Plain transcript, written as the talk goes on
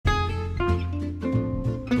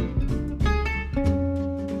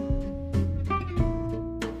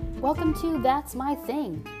Welcome to That's My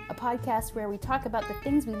Thing, a podcast where we talk about the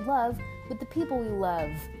things we love with the people we love.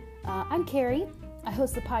 I'm Carrie. I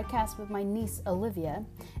host the podcast with my niece Olivia,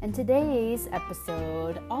 and today's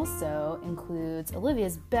episode also includes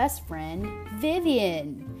Olivia's best friend,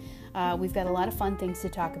 Vivian. We've got a lot of fun things to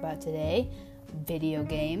talk about today. Video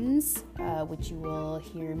games, which you will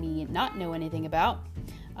hear me not know anything about.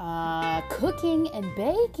 Cooking and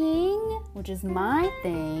baking, which is my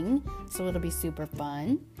thing, so it'll be super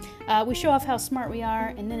fun. We show off how smart we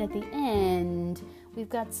are, and then at the end, we've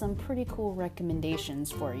got some pretty cool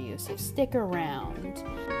recommendations for you, so stick around.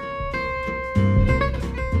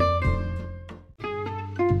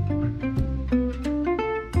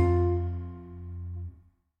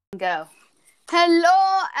 Go.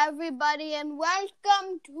 Hello, everybody, and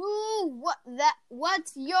welcome to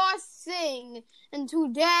What's Your Thing? And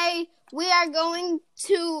today we are going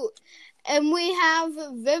to, and we have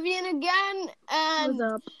Vivian again, and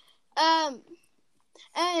What's up?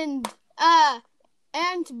 And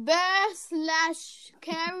Aunt Bear /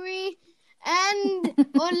 Carrie, and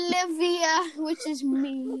Olivia, which is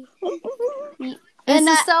me. This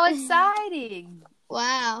is so exciting.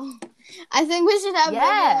 Wow. I think we should have Vivian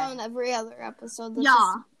on every other episode.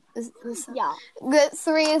 This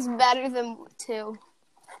 3 is better than 2.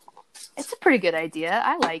 It's a pretty good idea.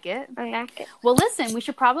 I like it. I like it. Well, listen, we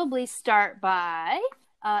should probably start by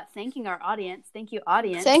thanking our audience. Thank you,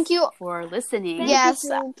 audience. Thank you for listening. Yes,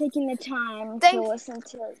 Thank you for taking the time to listen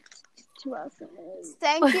to us.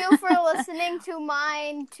 Thank you for listening to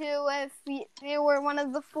mine too. If you were one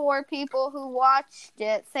of the 4 people who watched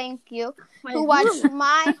it, thank you. Who watched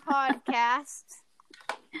my podcast?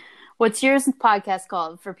 What's your podcast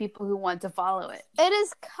called for people who want to follow it? It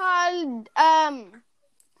is called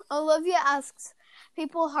Olivia Asks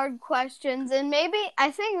People Hard Questions, and maybe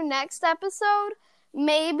I think next episode,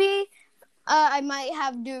 maybe I might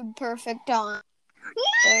have Dude Perfect on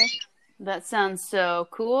there. That sounds so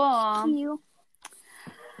cool. Thank you.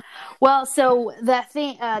 Well, so That's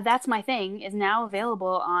My Thing is now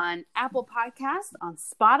available on Apple Podcasts, on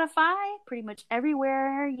Spotify, pretty much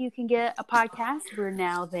everywhere you can get a podcast. We're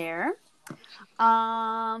now there.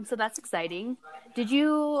 So that's exciting. Did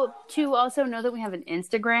you two also know that we have an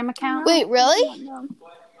Instagram account? Wait, really?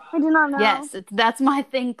 I do not know. Yes, That's My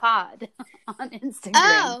Thing Pod on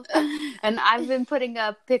Instagram. Oh. And I've been putting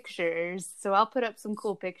up pictures, so I'll put up some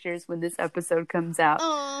cool pictures when this episode comes out.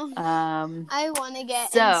 Oh, I want to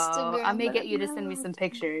get so Instagram. I may get you to send me some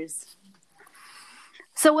pictures.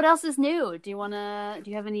 So what else is new? Do you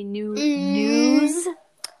have any new news?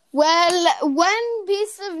 Well, one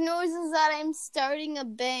piece of news is that I'm starting a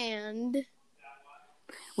band.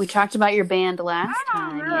 We talked about your band last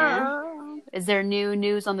time, yeah? Is there new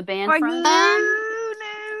news on the band front?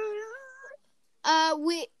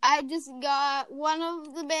 I just got one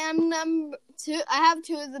of the band I have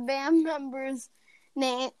 2 of the band members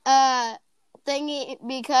name thingy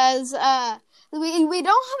because we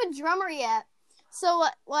don't have a drummer yet. So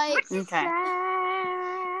like okay.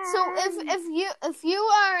 So if you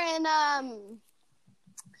are in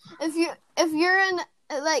if you're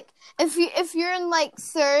in like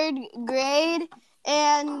 3rd grade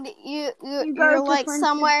and you're like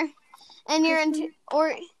somewhere and you're into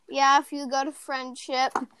if you go to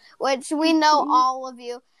Friendship, which we know all of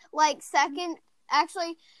you, like it's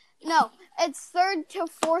 3rd to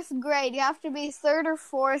 4th grade. You have to be 3rd or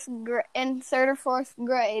 4th in 3rd or 4th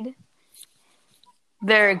grade.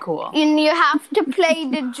 Very cool. And you have to play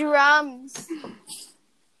the drums.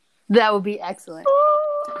 That would be excellent.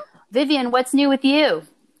 Vivian, what's new with you?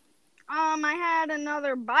 I had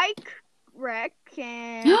another bike wreck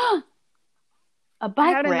and a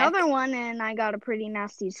bike wreck? another one, and I got a pretty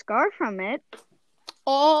nasty scar from it.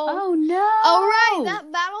 Oh no! Oh right,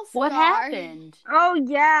 that battle scar. What happened? Oh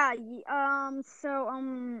yeah.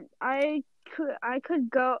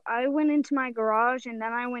 I went into my garage and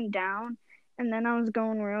then I went down and then I was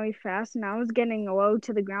going really fast and I was getting low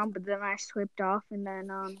to the ground, but then I slipped off and then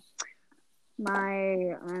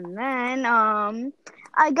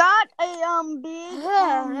I got a big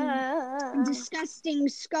disgusting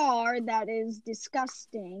scar that is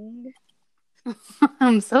disgusting.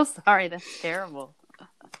 I'm so sorry. That's terrible.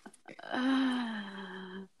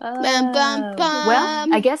 Bum, bum, bum.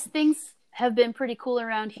 Well, I guess things have been pretty cool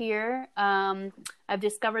around here. I've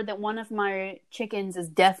discovered that one of my chickens is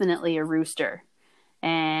definitely a rooster,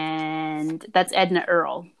 and that's Edna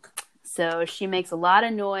Earl. So she makes a lot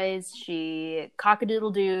of noise. She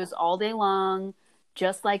cock-a-doodle-doos all day long,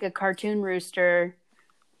 just like a cartoon rooster.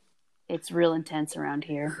 It's real intense around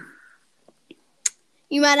here.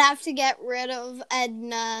 You might have to get rid of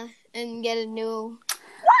Edna and get a new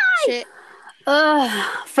chick.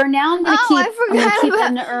 For now, I'm gonna I forgot keep about-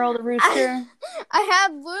 Edna Earl the rooster. I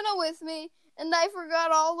had Luna with me, and I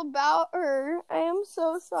forgot all about her. I am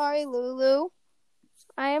so sorry, Lulu.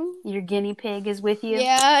 Your guinea pig is with you.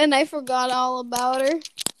 Yeah, and I forgot all about her.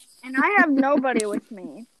 And I have nobody with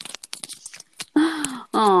me.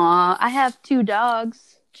 Aw, I have 2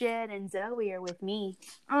 dogs. Jed and Zoe are with me.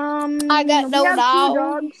 I got no we have dog. 2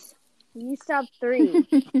 dogs. We used to have 3.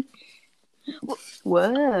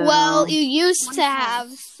 Whoa. Well, you used to have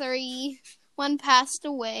 3. One passed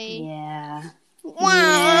away. Yeah.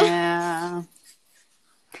 Wow. Yeah.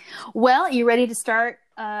 Well, you ready to start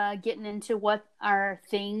getting into what our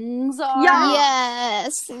things are? Yeah.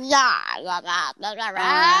 Yes. Yeah.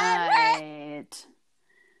 Right.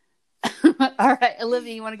 All right,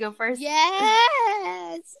 Olivia, you want to go first?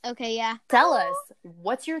 Yes. Okay, yeah. Tell us,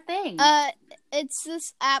 what's your thing? It's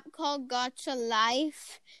this app called Gotcha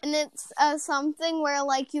Life, and it's something where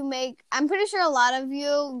like you make. I'm pretty sure a lot of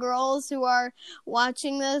you girls who are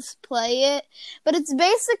watching this play it, but it's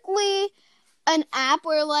basically an app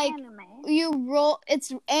where like you roll.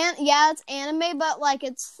 It's anime, but like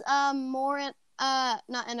it's more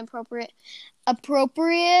not inappropriate,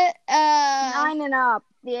 appropriate. 9 and up.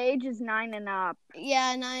 The age is 9 and up.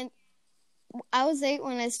 Yeah, 9. I was 8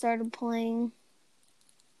 when I started playing.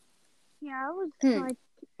 Yeah, I was like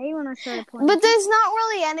 8 when I started playing. But there's not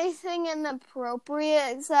really anything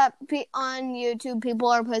inappropriate except on YouTube. People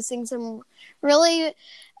are posting some really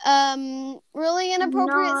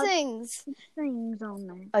inappropriate things. Things on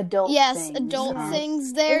there. Adult Yes, things. adult Yes.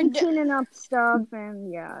 things. They're 18 and up stuff,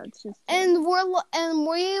 and yeah, it's just. and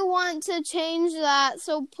we want to change that.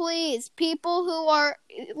 So please, people who are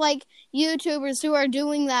like YouTubers who are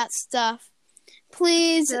doing that stuff,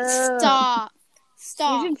 please stop.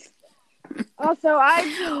 You should. Also, I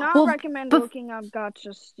do not Well, recommend looking up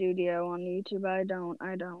Gotcha Studio on YouTube. I don't.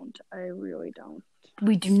 I really don't.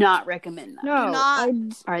 We do not recommend that. No, not. All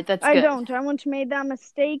right, that's I good. don't. I once made that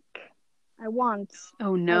mistake. I once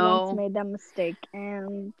No. made that mistake,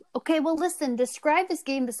 and Okay, well, listen, describe this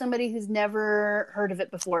game to somebody who's never heard of it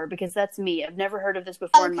before, because that's me. I've never heard of this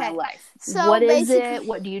before in my Okay, life. so what is basically- it?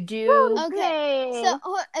 What do you do? Okay, so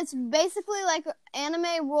it's basically like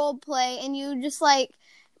anime role play, and you just like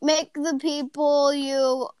make the people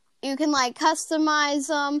you can like customize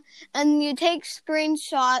them, and you take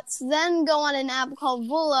screenshots, then go on an app called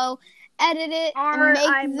Volo, edit it, Or and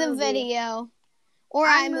make the iMovie. video, or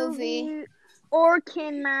iMovie. or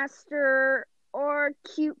KinMaster, or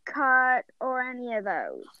CuteCut, or any of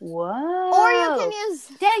those. Whoa. Or you can use.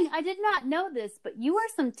 Dang, I did not know this, but you are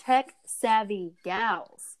some tech savvy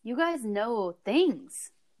gals. You guys know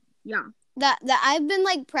things. Yeah. That I've been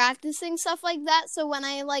like practicing stuff like that, so when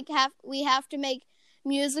I like we have to make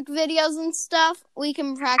music videos and stuff, we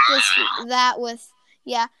can practice that with.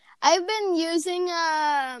 Yeah, I've been using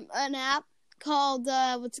an app called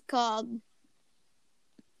what's it called?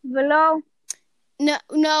 Velo.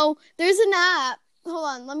 No, there's an app. Hold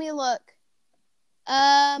on, let me look.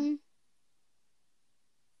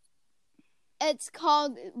 It's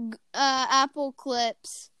called Apple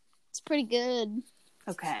Clips. It's pretty good.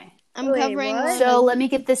 Okay. I'm Wait, covering. what? So let me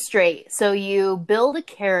get this straight. So you build a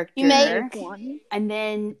character, You make- One. and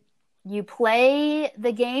then you play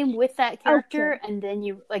the game with that character, and then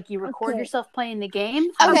you record Okay. yourself playing the game.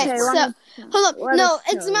 Okay, Okay, so let hold on. let No, us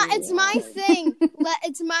it's show my you. it's my thing.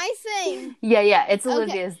 It's my thing. Yeah, it's Okay,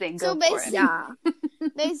 Olivia's thing. Go so for basically- it. Yeah.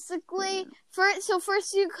 Basically,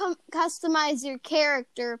 first you customize your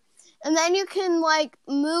character, and then you can like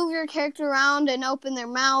move your character around and open their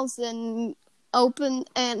mouths and open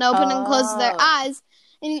and close their Oh. eyes,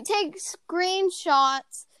 and you take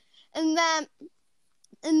screenshots, and then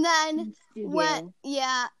when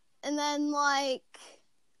and then like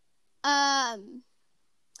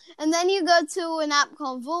and then you go to an app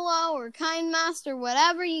called Volo or KindMaster,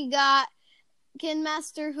 whatever you got.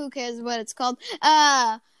 KinMaster, who cares what it's called?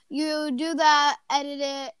 You do that, edit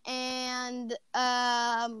it, and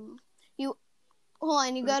you hold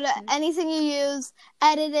on. You go to anything you use,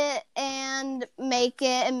 edit it, and make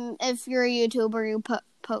it. And if you're a YouTuber, you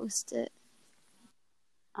post it.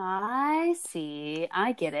 I see.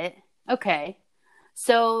 I get it. Okay.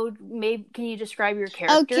 So maybe can you describe your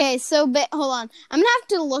character? Okay, so hold on. I'm gonna have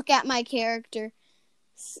to look at my character.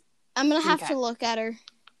 I'm gonna have to look at her.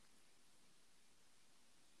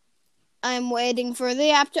 I'm waiting for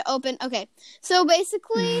the app to open. Okay, so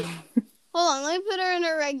basically, hold on. Let me put her in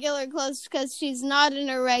her regular clothes because she's not in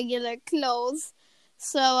her regular clothes.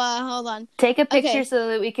 So hold on. Take a picture Okay. so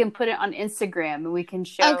that we can put it on Instagram and we can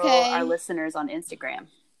show our listeners on Instagram.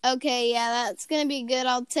 Okay, yeah, that's gonna be good.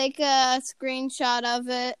 I'll take a screenshot of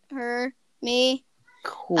it. Me.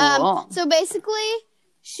 Cool. So basically,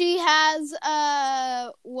 she has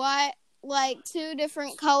white, like 2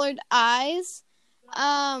 different colored eyes.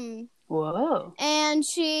 Whoa. And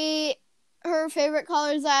her favorite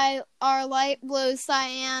colors are light blue,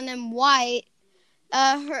 cyan, and white.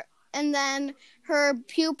 And then her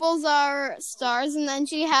pupils are stars, and then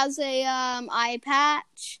she has a eye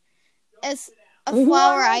patch, a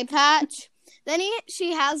flower eye patch. Then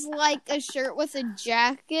she has like a shirt with a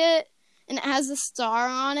jacket, and it has a star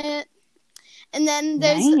on it. And then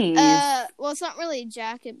there's nice. well, it's not really a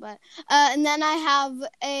jacket, but and then I have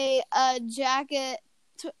a jacket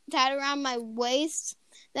tied around my waist.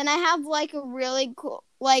 Then I have like a really cool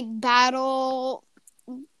like battle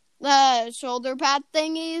shoulder pad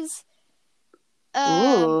thingies.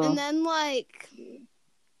 And then I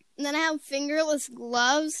have fingerless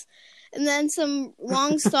gloves, and then some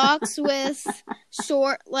long socks with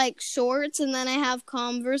shorts, and then I have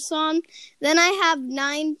Converse on. Then I have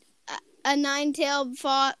a 9-tailed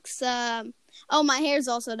fox. My hair's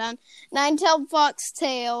also done. 9-tailed fox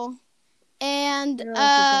tail, and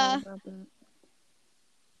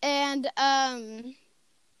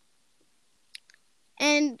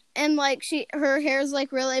and like her hair's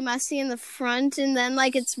like really messy in the front, and then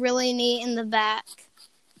like it's really neat in the back.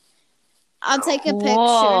 I'll take a picture.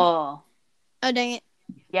 Oh dang it!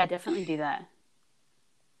 Yeah, definitely do that.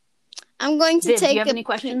 I'm going to Viv, take do you have a any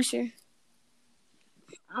questions? picture.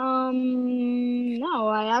 No,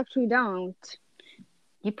 I actually don't.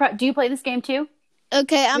 Do you play this game too?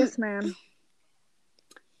 Okay, yes, ma'am.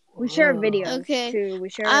 We share videos too. We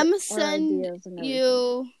share. I'm send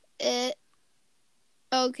you it.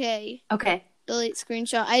 Okay. Delete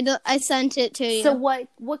screenshot. I sent it to you. So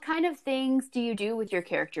what kind of things do you do with your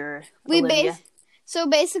character, Olivia? So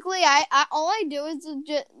basically, I all I do is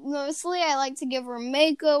mostly I like to give her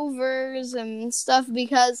makeovers and stuff,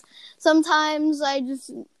 because sometimes I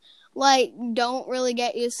just like don't really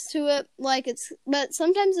get used to it. But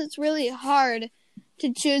sometimes it's really hard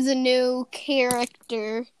to choose a new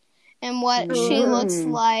character and what she looks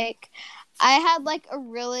like. I had like a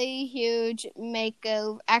really huge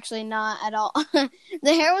makeover. Actually, not at all. The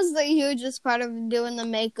hair was the hugest part of doing the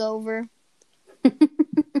makeover.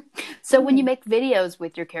 So when you make videos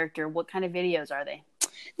with your character, what kind of videos are they?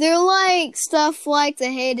 They're like stuff like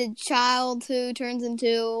the hated child who turns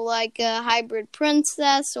into like a hybrid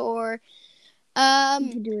princess, or a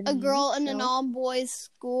girl in an all-boys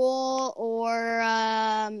school, or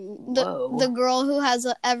the girl who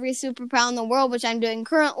has every superpower in the world, which I'm doing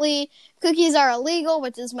currently. Cookies are illegal,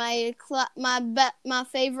 which is my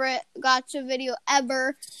favorite gotcha video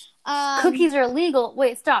ever. Cookies are illegal.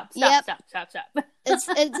 Wait, stop. It's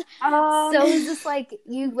so is this like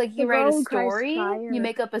you write a story? You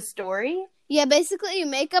make up a story? Yeah, basically you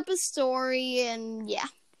make up a story, and yeah.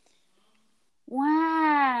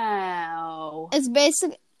 Wow. It's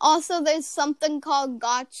basic. Also, there's something called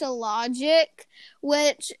gotcha logic,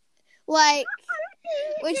 which is like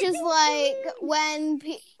when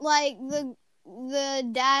the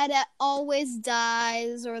dad always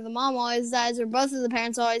dies, or the mom always dies, or both of the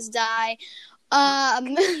parents always die,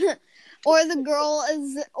 or the girl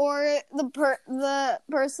is, or the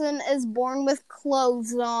person is born with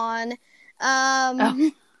clothes on.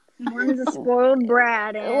 One is a spoiled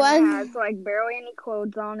brat and has like barely any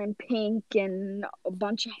clothes on, and pink and a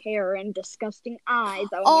bunch of hair and disgusting eyes.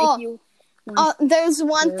 That will make you. There's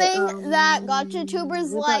one thing that gotcha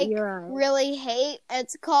tubers really hate.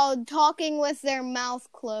 It's called talking with their mouth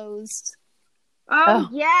closed. Oh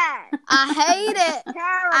yeah, I hate it.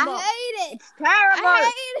 Terrible. I hate it. It's terrible. I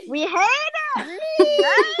hate it. We hate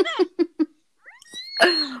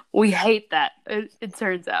it. We hate that. It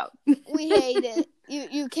turns out. We hate it.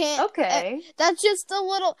 You can't. Okay. That's just a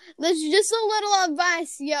little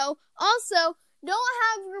advice, yo. Also, don't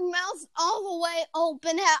have your mouth all the way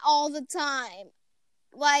open all the time.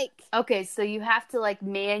 Okay, so you have to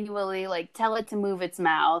manually tell it to move its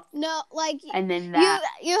mouth. No, and then that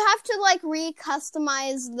you have to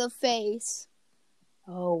re-customize the face.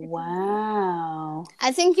 Oh wow.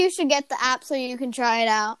 I think you should get the app so you can try it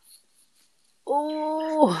out.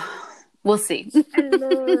 Oh, we'll see. I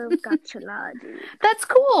love gotcha logic. That's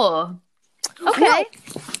cool. Okay. No,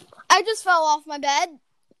 I just fell off my bed.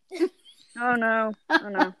 Oh no. That's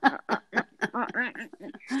terrible. What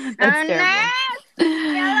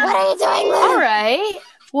are you doing? All right.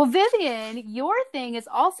 Well, Vivian, your thing is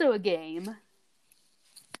also a game.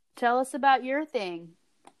 Tell us about your thing.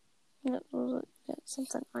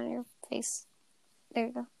 Something on your face. There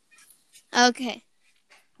you go. Okay.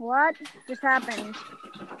 What just happened?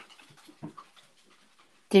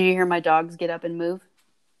 Did you hear my dogs get up and move?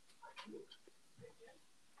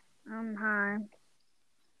 Hi.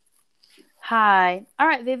 Hi. All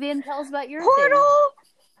right, Vivian, tell us about your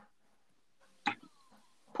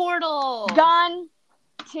Portal. Gun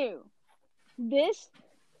 2. This.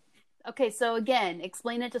 Okay, so again,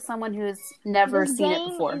 explain it to someone who's never seen it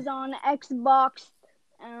before. This game is on Xbox,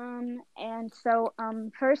 and so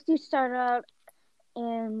first you start out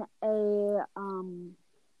in a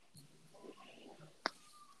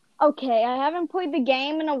Okay, I haven't played the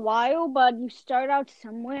game in a while, but you start out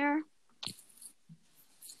somewhere,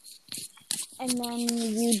 and then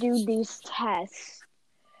you do these tests,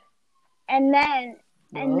 and then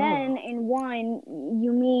in one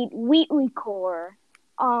you meet Wheatley Core.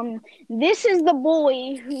 This is the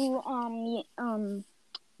boy who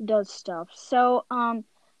does stuff. So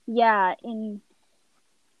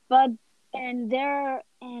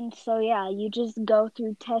you just go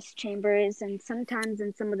through test chambers, and sometimes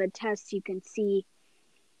in some of the tests you can see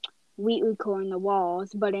Wheatley Core in the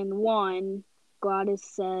walls, but in one, GLaDOS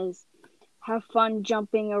says, "Have fun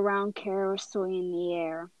jumping around carelessly in the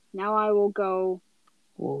air. Now I'll go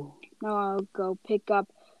pick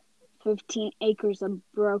up 15 acres of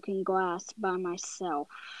broken glass by myself."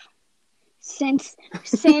 Since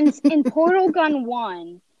in Portal Gun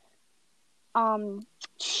 1,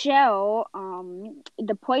 Shell,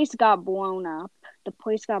 the place got blown up.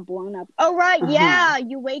 Oh, right, yeah,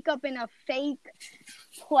 you wake up in a fake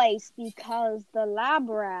place because the lab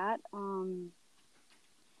rat,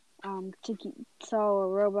 saw a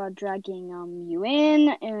robot dragging, you in,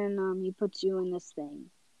 and, he puts you in this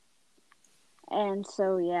thing. And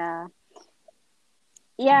so, yeah.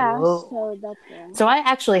 Yeah, Whoa. so that's it. So I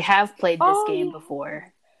actually have played this game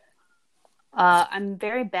before. I'm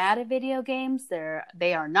very bad at video games.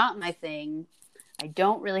 They are not my thing. I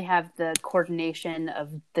don't really have the coordination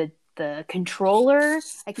of the controller.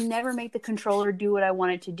 I can never make the controller do what I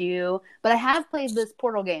want it to do. But I have played this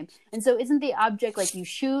Portal game. And so isn't the object like you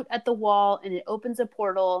shoot at the wall and it opens a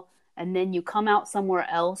portal and then you come out somewhere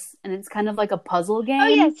else, and it's kind of like a puzzle game? Oh,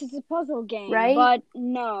 yes, it's a puzzle game. Right? But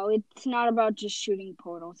no, it's not about just shooting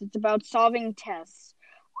portals. It's about solving tests.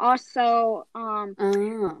 Also,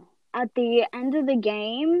 at the end of the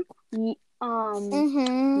game,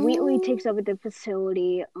 Wheatley takes over the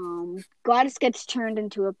facility. GLaDOS gets turned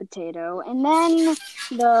into a potato, and then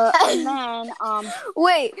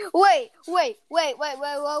Wait.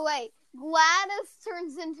 GLaDOS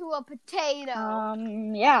turns into a potato.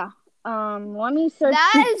 Yeah. Let me search.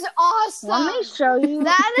 That is awesome. Let me show you.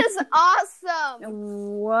 That is awesome.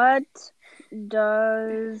 What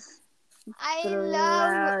does I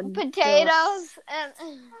love potatoes and.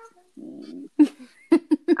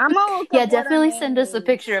 I'm gonna look yeah, up definitely send us a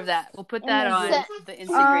picture of that. We'll put that on the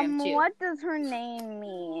Instagram too. What does her name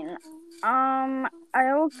mean?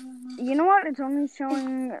 You know what? It's only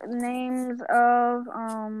showing names of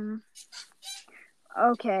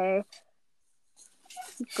Okay.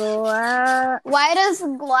 Why does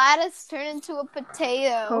GLaDOS turn into a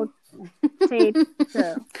potato? Potato.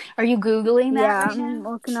 Are you Googling that? Yeah, right now? I'm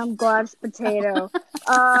looking up GLaDOS potato.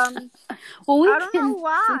 Well, I don't know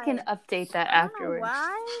why. We can update that afterwards.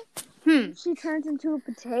 Why? She turns into a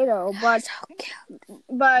potato,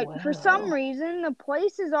 but for some reason the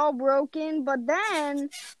place is all broken. But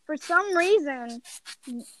then, for some reason,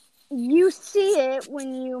 you see it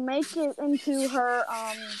when you make it into her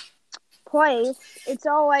place. It's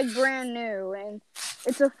all like brand new, and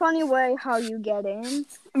it's a funny way how you get in.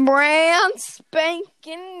 Brand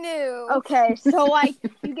spanking new. Okay, so like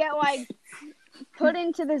you get like put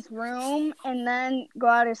into this room, and then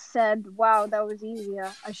GLaDOS said, "Wow, that was easy.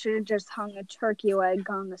 I should have just hung a turkey leg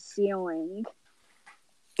on the ceiling."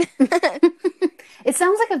 It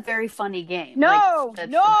sounds like a very funny game. No. The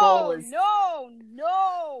goal is...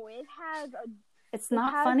 No. It's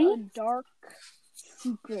not funny? A dark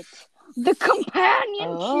secret. The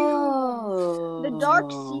companion cube. The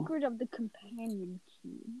dark secret of the companion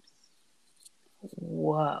cubes.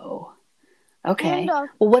 Whoa. Okay. And, well,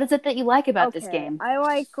 what is it that you like about this game? I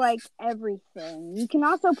like everything. You can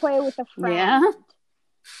also play with a friend. Yeah?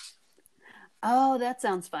 Oh, that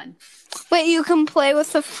sounds fun. Wait, you can play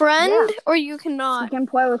with a friend, or you cannot? You can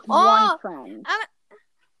play with one friend.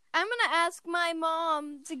 I'm gonna ask my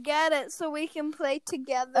mom to get it so we can play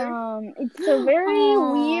together. It's a very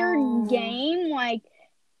weird game.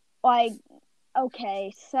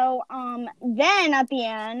 Okay, so then at the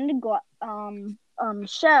end,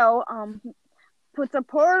 Shell puts a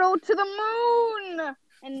portal to the moon.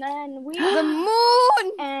 And then the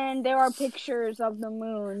moon! And there are pictures of the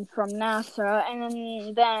moon from NASA.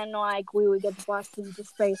 And then we would get blasted into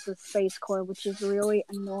space with Space Core, which is really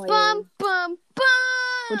annoying. Bum, bum,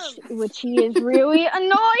 bum! Which he is really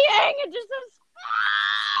annoying! It just says...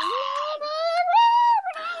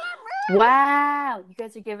 Wow, you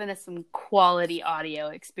guys are giving us some quality audio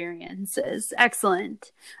experiences.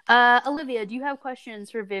 Excellent. Olivia, do you have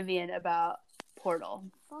questions for Vivian about Portal?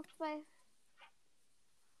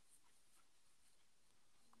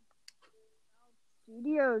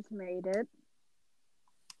 Studios made it.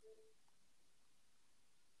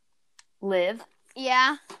 Liv,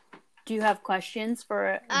 Yeah. do you have questions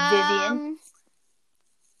for Vivian?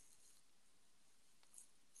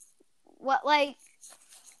 What, like,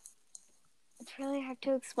 it's really hard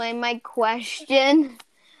to explain my question.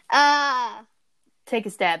 Take a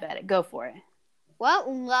stab at it. Go for it.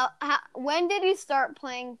 When did you start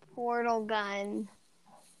playing Portal Gun?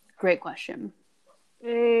 Great question.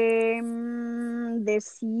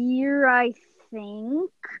 This year, I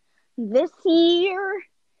think. This year,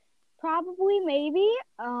 probably, maybe.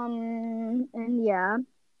 And yeah.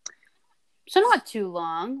 So not too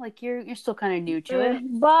long. Like you're still kind of new to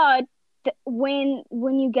it. But when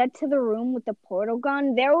you get to the room with the portal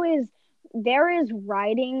gun, there is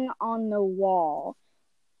writing on the wall.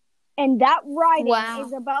 And that writing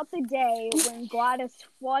is about the day when GLaDOS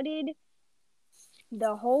flooded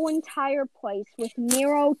the whole entire place with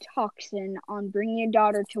neurotoxin on Bring Your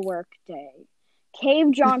Daughter to Work Day.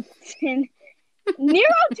 Cave Johnson,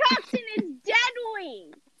 neurotoxin is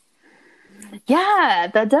deadly! Yeah,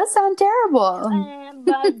 that does sound terrible.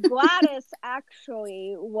 But GLaDOS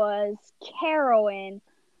actually was Carolyn,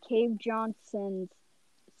 Cave Johnson's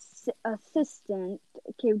assistant.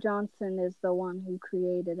 Cave Johnson is the one who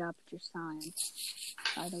created Aperture Science,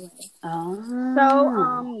 by the way. Oh.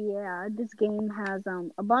 So, yeah, this game has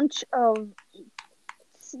a bunch of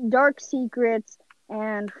dark secrets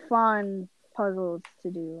and fun puzzles to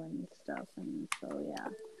do and stuff, and so yeah.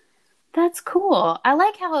 That's cool. I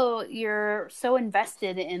like how you're so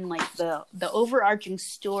invested in like the overarching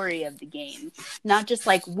story of the game, not just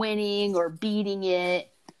like winning or beating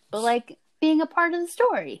it, but like being a part of the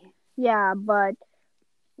story. Yeah, but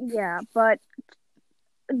the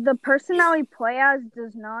person that we play as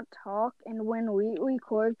does not talk, and when we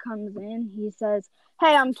record comes in, he says,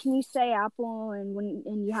 "Hey, can you say apple?"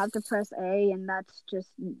 and you have to press A, and that's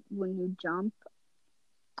just when you jump.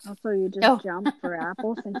 Also, you just jump for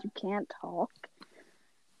apple since you can't talk.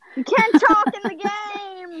 You can't talk in the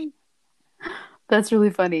game! That's really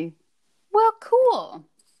funny. Well, cool.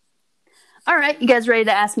 All right, you guys ready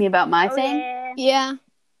to ask me about my thing? Yeah.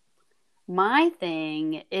 My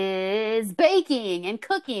thing is baking and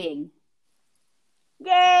cooking.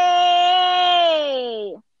 Yay!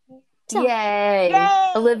 Yay!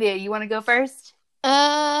 Olivia, you want to go first?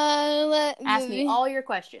 Ask me all your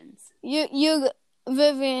questions.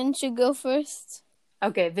 Vivian should go first.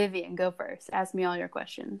 Okay, Vivian, go first. Ask me all your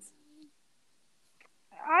questions.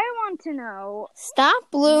 I want to know.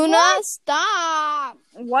 Stop, Luna! Stop!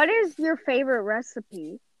 What is your favorite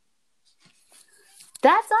recipe?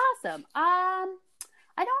 That's awesome. I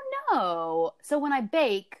don't know. So when I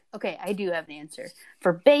bake, okay, I do have an answer.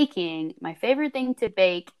 For baking, my favorite thing to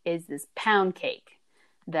bake is this pound cake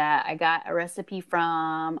that I got a recipe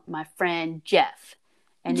from my friend Jeff.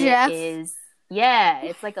 And Jeff? It is,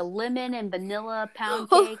 it's like a lemon and vanilla pound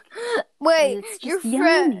cake. Wait, your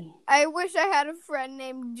friend. Yummy. I wish I had a friend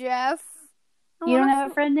named Jeff. You don't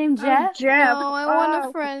have a friend named Jeff? Jeff. No, I want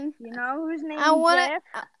a friend. You know whose name is Jeff?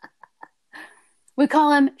 We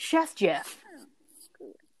call him Chef Jeff.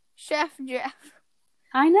 Chef Jeff.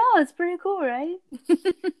 I know, it's pretty cool, right?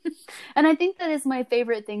 And I think that is my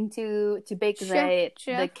favorite thing to bake.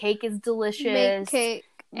 The cake is delicious. Bake cake.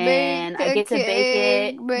 And I get to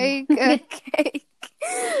bake it. Bake a cake.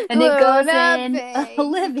 And it goes in.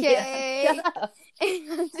 Olivia, cake. shut up.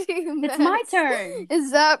 It's my turn.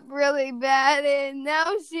 It's up really bad, and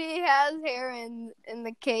now she has hair in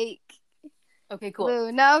the cake. Okay, cool.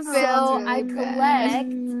 Luna So I collect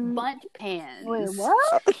bundt pans. Wait,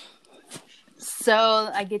 what? So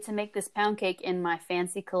I get to make this pound cake in my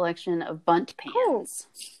fancy collection of bundt pans.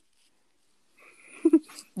 Cool.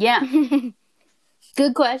 Yeah.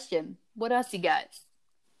 Good question. What else you got?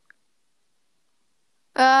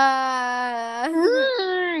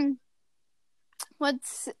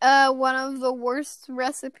 What's one of the worst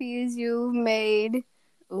recipes you've made?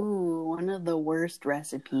 Ooh, one of the worst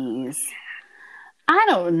recipes. I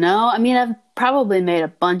don't know. I mean, I've probably made a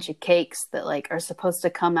bunch of cakes that like are supposed to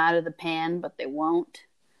come out of the pan, but they won't.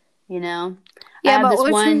 You know? Yeah, I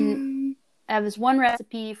have this one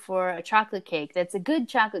recipe for a chocolate cake that's a good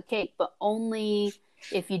chocolate cake, but only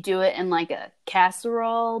if you do it in like a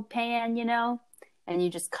casserole pan, you know? And you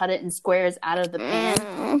just cut it in squares out of the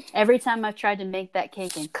pan. Every time I've tried to make that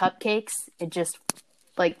cake in cupcakes, it just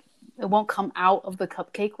like it won't come out of the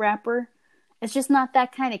cupcake wrapper. It's just not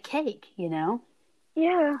that kind of cake, you know?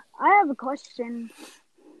 Yeah, I have a question.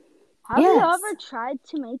 Have you Yes. ever tried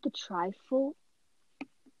to make a trifle?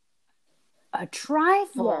 A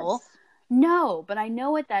trifle? Yes. No, but I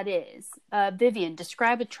know what that is. Vivian,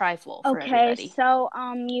 describe a trifle for Okay, everybody. so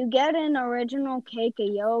you get an original cake, a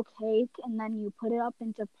yellow cake, and then you put it up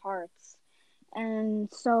into parts. And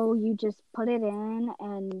so you just put it in,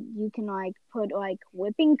 and you can like put like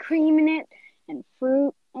whipping cream in it and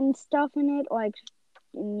fruit and stuff in it, like,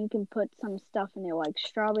 and you can put some stuff in it like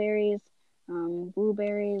strawberries,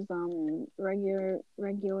 blueberries,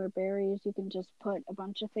 regular berries. You can just put a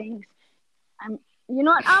bunch of things. You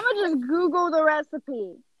know what? I'm gonna just Google the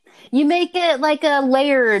recipe. You make it like a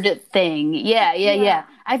layered thing. Yeah. Yeah.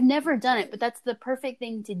 I've never done it, but that's the perfect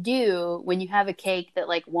thing to do when you have a cake that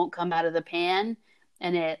like won't come out of the pan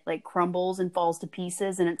and it like crumbles and falls to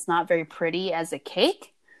pieces and it's not very pretty as a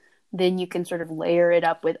cake. Then you can sort of layer it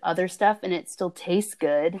up with other stuff and it still tastes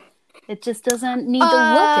good. It just doesn't need to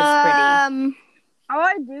look as pretty. All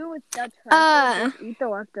I do with that trifle is just eat the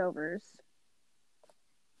leftovers.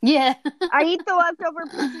 Yeah. I eat the leftover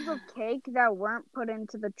pieces of cake that weren't put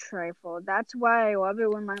into the trifle. That's why I love it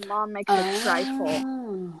when my mom makes a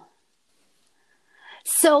trifle.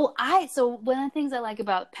 So one of the things I like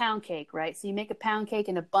about pound cake, right? So you make a pound cake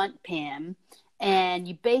in a bundt pan and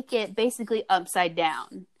you bake it basically upside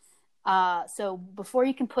down. So before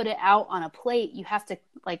you can put it out on a plate, you have to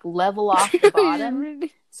like level off the bottom.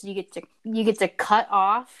 So you get to cut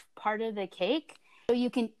off part of the cake. So you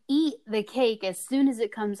can eat the cake as soon as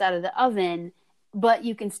it comes out of the oven, but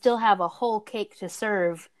you can still have a whole cake to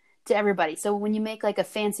serve to everybody. So when you make like a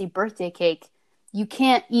fancy birthday cake, you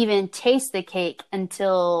can't even taste the cake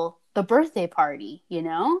until the birthday party, you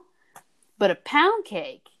know? But a pound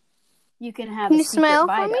cake, you can have a secret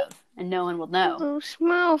bite of, and no one will know.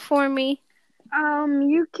 Smile for me.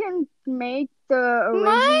 You can make the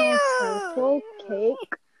original trifle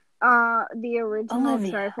cake. The original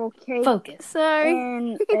Olivia, trifle cake. Focus. Sorry.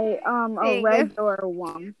 And a regular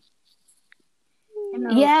one.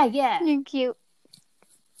 Yeah. You're cute.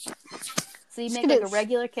 So you make like a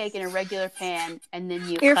regular cake in a regular pan, and then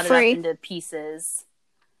you cut it up into pieces.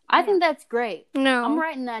 I think that's great. No. I'm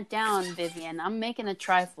writing that down, Vivian. I'm making a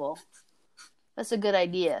trifle. That's a good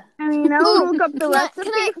idea. And look up the recipe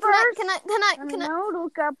first. Can I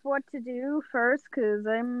look up what to do first, because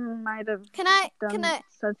I might have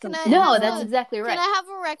said something. No, that's exactly right. Can I have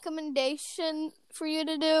a recommendation for you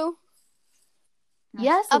to do?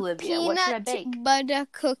 Yes, Olivia. What should I bake? A peanut butter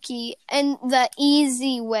cookie in the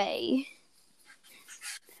easy way.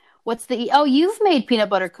 What's you've made peanut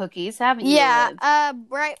butter cookies, haven't you? Yeah,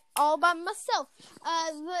 right, all by myself.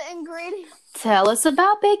 The ingredients. Tell us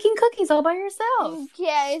about baking cookies all by yourself.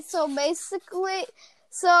 Okay, so basically,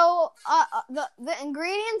 the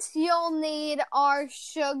ingredients you'll need are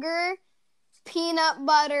sugar, peanut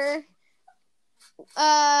butter,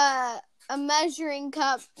 a measuring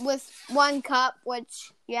cup with 1 cup,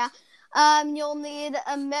 which, you'll need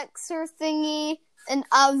a mixer thingy, an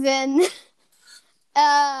oven,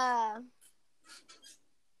 a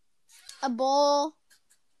bowl.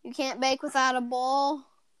 You can't bake without a bowl.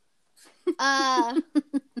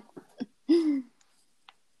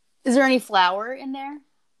 Is there any flour in there?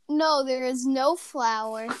 No, there is no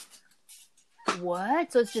flour.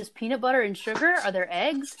 What? So it's just peanut butter and sugar? Are there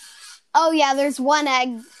eggs? Oh yeah, there's one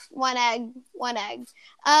egg.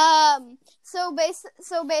 So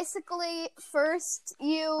basically, first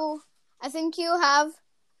you have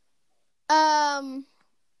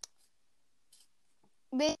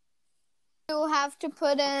you have to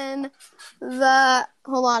put in the.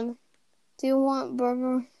 Hold on. Do you want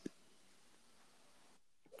burger?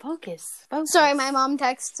 Focus. Sorry, my mom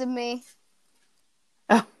texted me.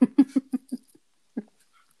 Oh.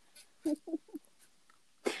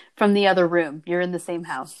 From the other room. You're in the same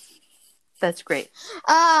house. That's great.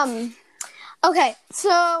 Okay,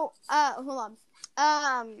 so hold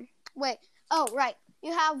on. Wait. Oh, right.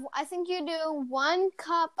 You have, I think you do 1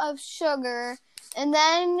 cup of sugar, and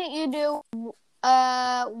then you do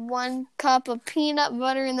 1 cup of peanut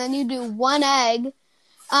butter, and then you do 1 egg.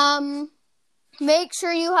 Make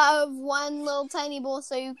sure you have 1 little tiny bowl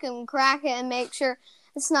so you can crack it and make sure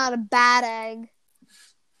it's not a bad egg.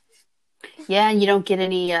 Yeah, and you don't get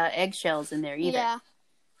any eggshells in there either. Yeah.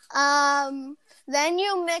 Then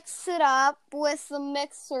you mix it up with the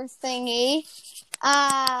mixer thingy.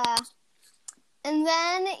 And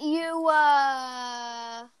then you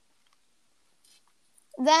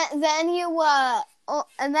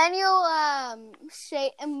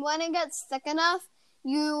shape, and when it gets thick enough,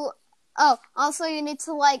 also you need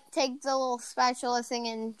to like take the little spatula thing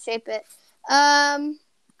and shape it.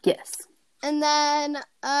 Yes. And then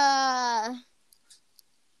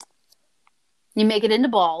You make it into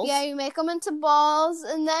balls. Yeah, you make them into balls,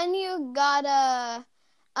 and then you gotta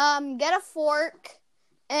get a fork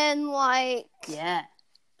and like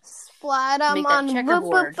splat them make that on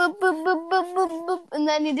checkerboard. boop, boop, boop, boop, boop, boop, boop, boop, and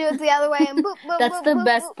then you do it the other way and boop, boop, That's boop, the boop,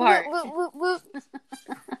 best boop, part. Boop, boop, boop,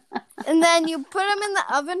 boop. And then you put them in the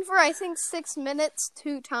oven for I think 6 minutes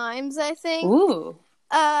 2 times. I think. Ooh.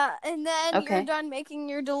 And then you're done making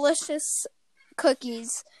your delicious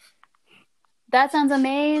cookies. That sounds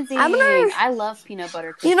amazing. I love peanut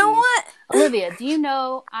butter cookies. You know what? Olivia, do you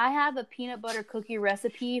know I have a peanut butter cookie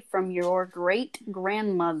recipe from your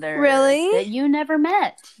great-grandmother. Really? That you never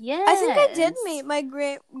met. Yes. I think I did meet my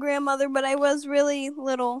great-grandmother, but I was really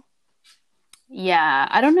little. Yeah.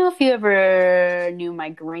 I don't know if you ever knew my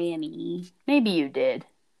granny. Maybe you did.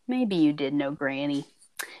 Maybe you did know Granny.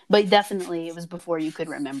 But definitely it was before you could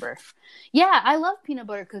remember. Yeah, I love peanut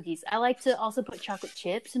butter cookies. I like to also put chocolate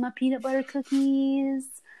chips in my peanut butter cookies.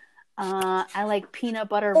 I like peanut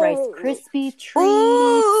butter Rice Krispie treats.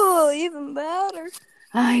 Ooh, even better.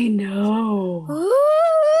 I know.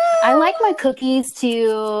 Ooh. I like my cookies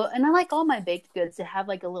to, and I like all my baked goods to have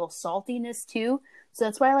like a little saltiness too. So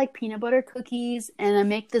that's why I like peanut butter cookies. And I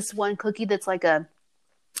make this one cookie that's like a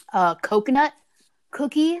coconut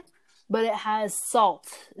cookie. But it has salt.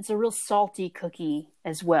 It's a real salty cookie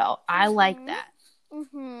as well. I like that.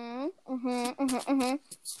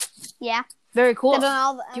 Yeah. Very cool. Do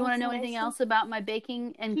you want to know anything else about my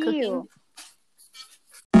baking and cooking?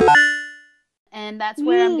 And that's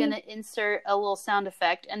where I'm going to insert a little sound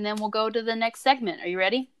effect. And then we'll go to the next segment. Are you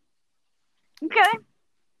ready? Okay.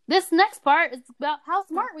 This next part is about how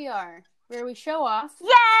smart we are. Where we show off.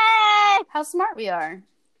 Yay! How smart we are.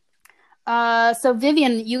 So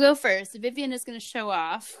Vivian, you go first. Vivian is going to show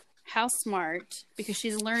off how smart because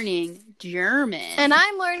she's learning German. And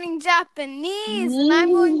I'm learning Japanese. And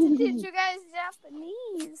I'm going to teach you guys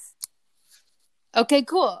Japanese. Okay,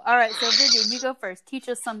 cool. All right, so Vivian, you go first. Teach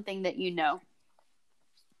us something that you know.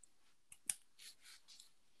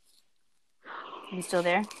 Are you still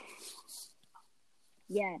there?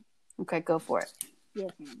 Yeah. Okay, go for it.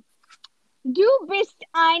 Yes. Du bist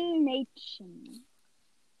ein Mädchen.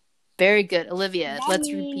 Very good. Olivia,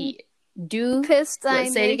 let's repeat. Du bist ein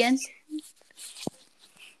Mädchen. Say it again.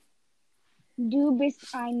 Du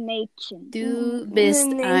bist ein Mädchen. Du bist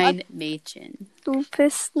ein Mädchen. Du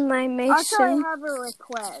bist ein Mädchen. Also, I have a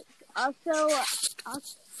request. Also,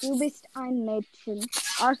 du bist ein Mädchen.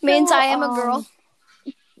 Also, means I am a girl.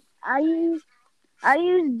 I use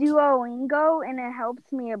Duolingo and it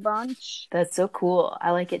helps me a bunch. That's so cool. I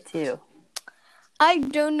like it too. I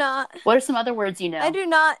do not. What are some other words you know? I do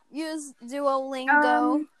not use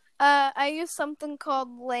Duolingo. I use something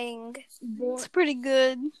called Lang. It's pretty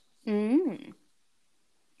good. All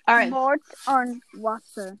right. Brot und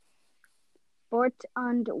Wasser. Brot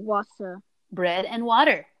und Wasser. Bread and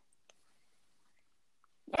water.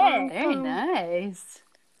 Yeah. Very nice.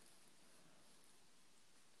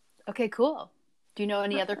 Okay, cool. Do you know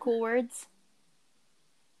any other cool words?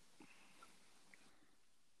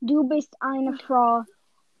 Du bist eine Frau.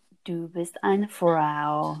 Du bist eine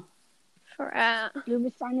Frau. Du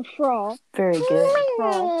bist eine Frau. Very good.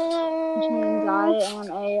 Frau, which means I am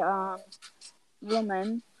a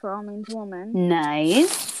woman. Frau means woman.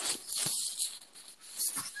 Nice.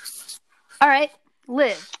 All right,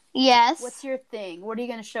 Liv. Yes. What's your thing? What are you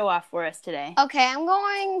going to show off for us today? Okay, I'm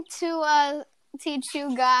going to teach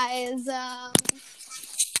you guys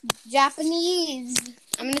Japanese.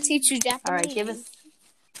 I'm going to teach you Japanese. All right,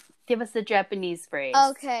 give us a Japanese phrase.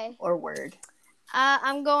 Okay. Or word.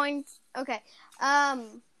 I'm going. Okay.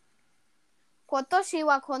 今年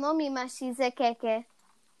は好みましたケーキ.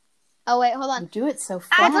 Oh wait, hold on. You do it so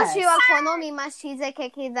fast. 今年は好みましたケ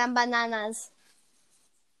ーキ than bananas.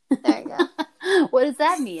 There you go. What does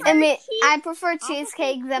that mean? I prefer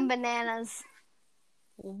cheesecake than bananas.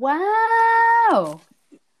 Wow.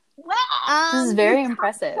 This is very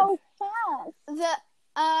impressive. So fast. The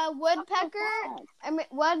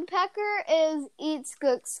woodpecker eats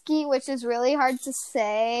guksuki, which is really hard to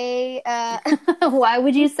say. Why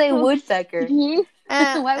would you say woodpecker?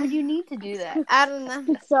 Why would you need to do that? I don't know.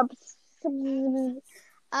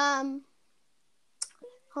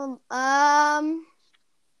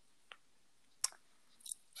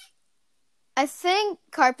 I think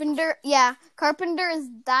carpenter. Yeah, carpenter is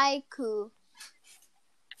daiku.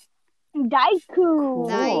 Daiku. Cool.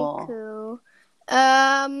 Daiku.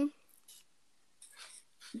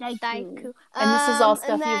 Daiku. And this is all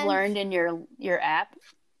stuff you've learned in your app?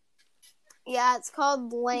 Yeah, it's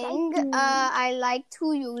called Lang. I like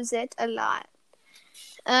to use it a lot.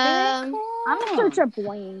 I'm gonna search up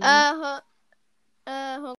Lang.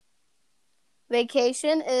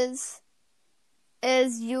 Vacation is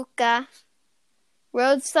is yucca.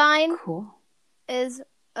 Road sign Cool. is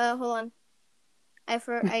hold on.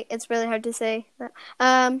 It's really hard to say.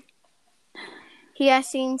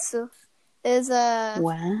 Hyacinth is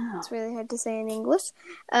Wow. It's really hard to say in English.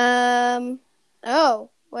 Oh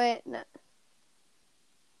wait, no.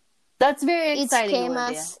 That's very exciting,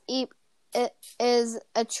 Olivia. It is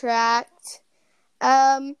attract.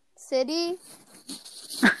 City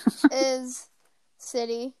is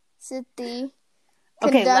city.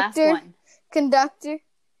 Okay, last one. Conductor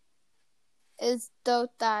is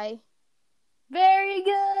dotai. Very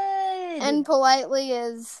good. And politely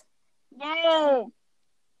is Yay!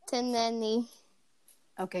 teneni.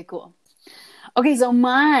 Okay, cool. Okay, so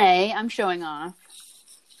I'm showing off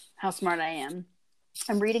how smart I am.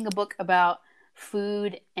 I'm reading a book about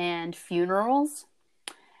food and funerals.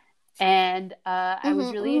 And I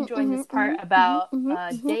was really enjoying this part about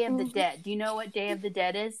Day of the Dead. Do you know what Day of the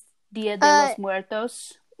Dead is? Dia de los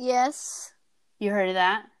Muertos? Yes. You heard of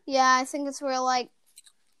that? Yeah, I think it's where, like,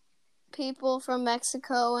 people from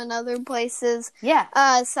Mexico and other places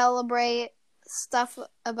celebrate stuff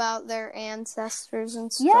about their ancestors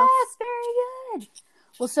and stuff. Yes, very good.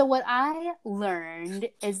 Well, so what I learned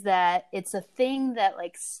is that it's a thing that,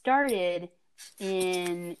 like, started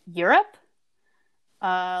in Europe.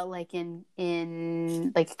 Like in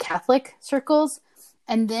like Catholic circles,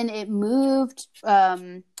 and then it moved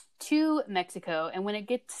to Mexico. And when it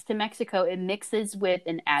gets to Mexico, it mixes with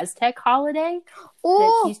an Aztec holiday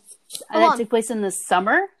that took place in the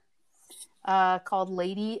summer, called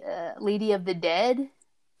Lady of the Dead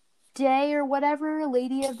Day or whatever.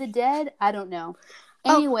 Lady of the Dead. I don't know.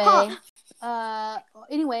 Anyway, I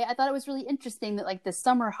thought it was really interesting that like the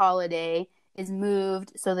summer holiday is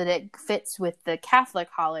moved so that it fits with the Catholic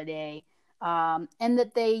holiday, and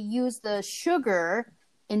that they use the sugar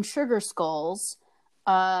in sugar skulls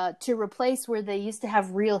to replace where they used to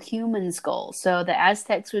have real human skulls. So the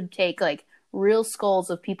Aztecs would take like real skulls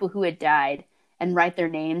of people who had died and write their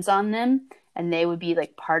names on them, and they would be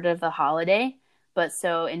like part of the holiday. But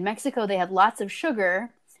so in Mexico, they had lots of sugar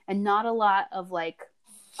and not a lot of like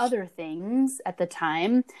other things at the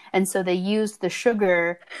time, and so they used the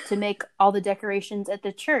sugar to make all the decorations at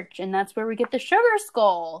the church, and that's where we get the sugar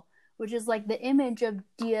skull, which is like the image of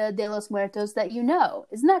Dia de los Muertos that you know.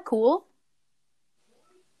 Isn't that cool?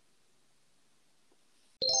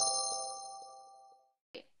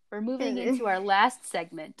 We're moving into our last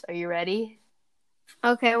segment. Are you ready?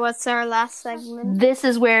 Okay, what's our last segment? This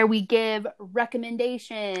is where we give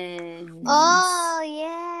recommendations. Oh,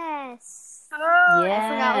 yes. Oh, I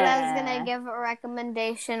forgot what I was going to give a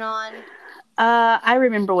recommendation on. I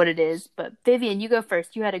remember what it is, but Vivian, you go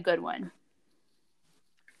first. You had a good one.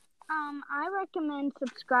 I recommend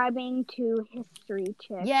subscribing to History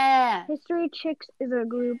Chicks. Yeah. History Chicks is a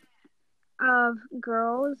group of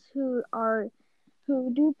girls who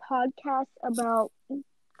do podcasts about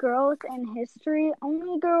girls and history.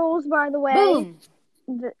 Only girls, by the way. Boom.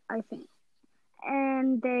 I think.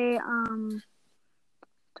 And they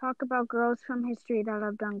talk about girls from history that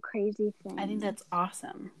have done crazy things. I think that's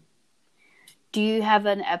awesome. Do you have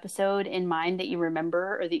an episode in mind that you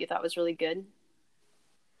remember or that you thought was really good?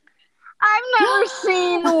 I've never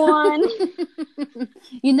seen one.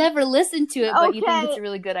 You never listened to it, but you think it's a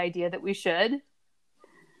really good idea that we should?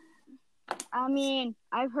 I mean,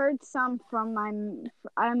 I've heard some from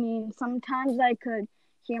sometimes I could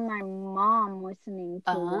hear my mom listening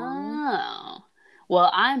to one.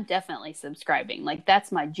 Well, I'm definitely subscribing. Like,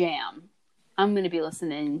 that's my jam. I'm going to be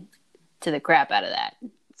listening to the crap out of that.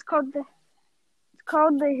 It's called the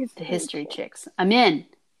History Chicks. I'm in.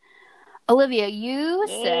 Olivia, you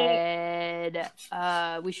said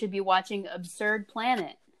we should be watching Absurd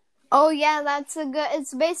Planet. Oh yeah, that's a good.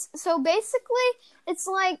 So basically, it's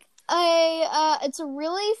like it's a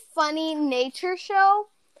really funny nature show.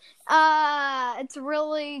 It's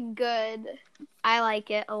really good. I like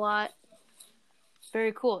it a lot.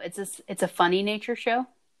 Very cool. It's a funny nature show.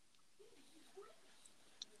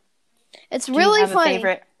 It's really funny. Do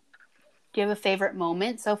you have a favorite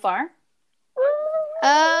moment so far?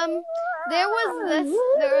 There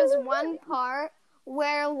was one part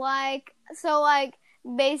where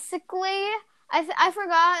basically I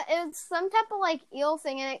forgot, it's some type of like eel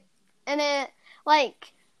thing, and it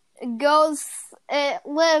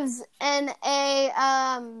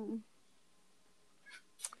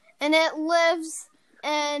lives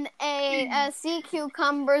in a sea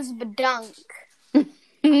cucumber's badunk.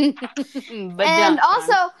 And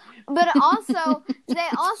also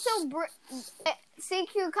sea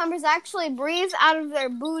cucumbers actually breathe out of their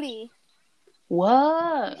booty.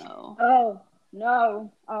 Whoa. Oh,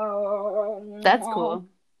 no. Oh, no. That's cool.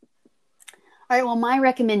 right, well, my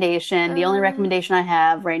recommendation, the only recommendation I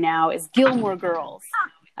have right now is Gilmore Girls.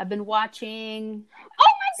 I've been watching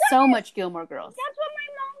so much Gilmore Girls. That's what my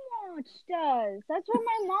mom does. That's what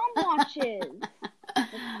my mom watches.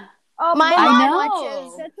 My mom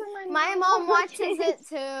watches. That's what My mom watches it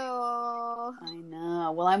too. I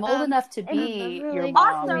know. Well, I'm old enough to be your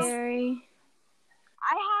awesome. mom.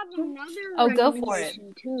 I have another Oh, go for it.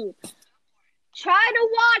 Too. Try to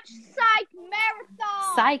watch Psych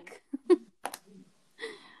Marathon. Psych. Marathon.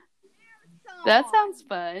 That sounds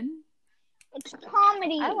fun. It's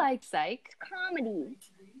comedy. I like Psych. It's comedy.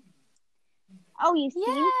 Oh, you've seen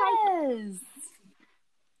Psych? Yes.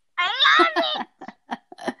 I love it.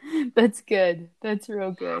 That's good. That's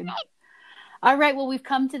real good. All right. Well, we've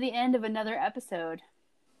come to the end of another episode.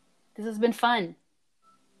 This has been fun.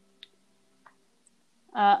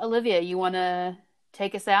 Olivia, you want to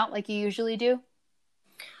take us out like you usually do?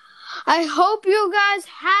 I hope you guys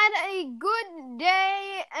had a good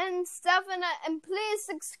day and stuff, and please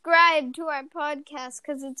subscribe to our podcast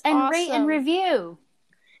because it's awesome. And rate and review.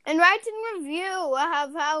 And write and review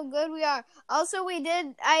of how good we are. Also,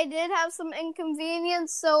 I did have some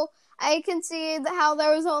inconvenience, so I can see how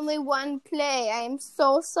there was only one play. I am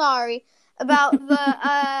so sorry about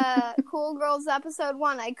the Cool Girls episode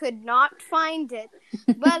 1. I could not find it.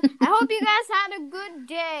 But I hope you guys had a good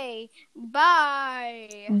day.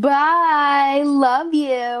 Bye. Bye. Love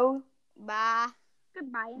you. Bye.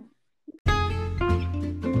 Goodbye.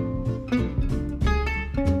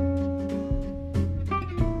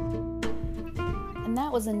 And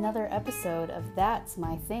that was another episode of That's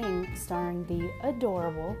My Thing, starring the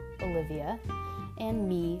adorable Olivia and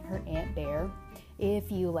me, her Aunt Bear.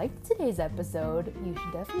 If you liked today's episode, you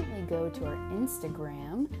should definitely go to our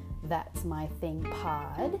Instagram, That's My Thing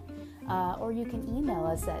Pod, or you can email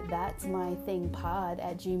us at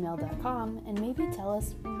that'smythingpod@gmail.com and maybe tell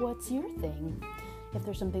us what's your thing. If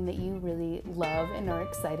there's something that you really love and are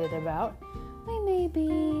excited about, we may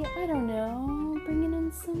be, I don't know, bringing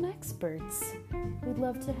in some experts. We'd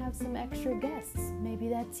love to have some extra guests. Maybe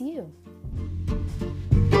that's you.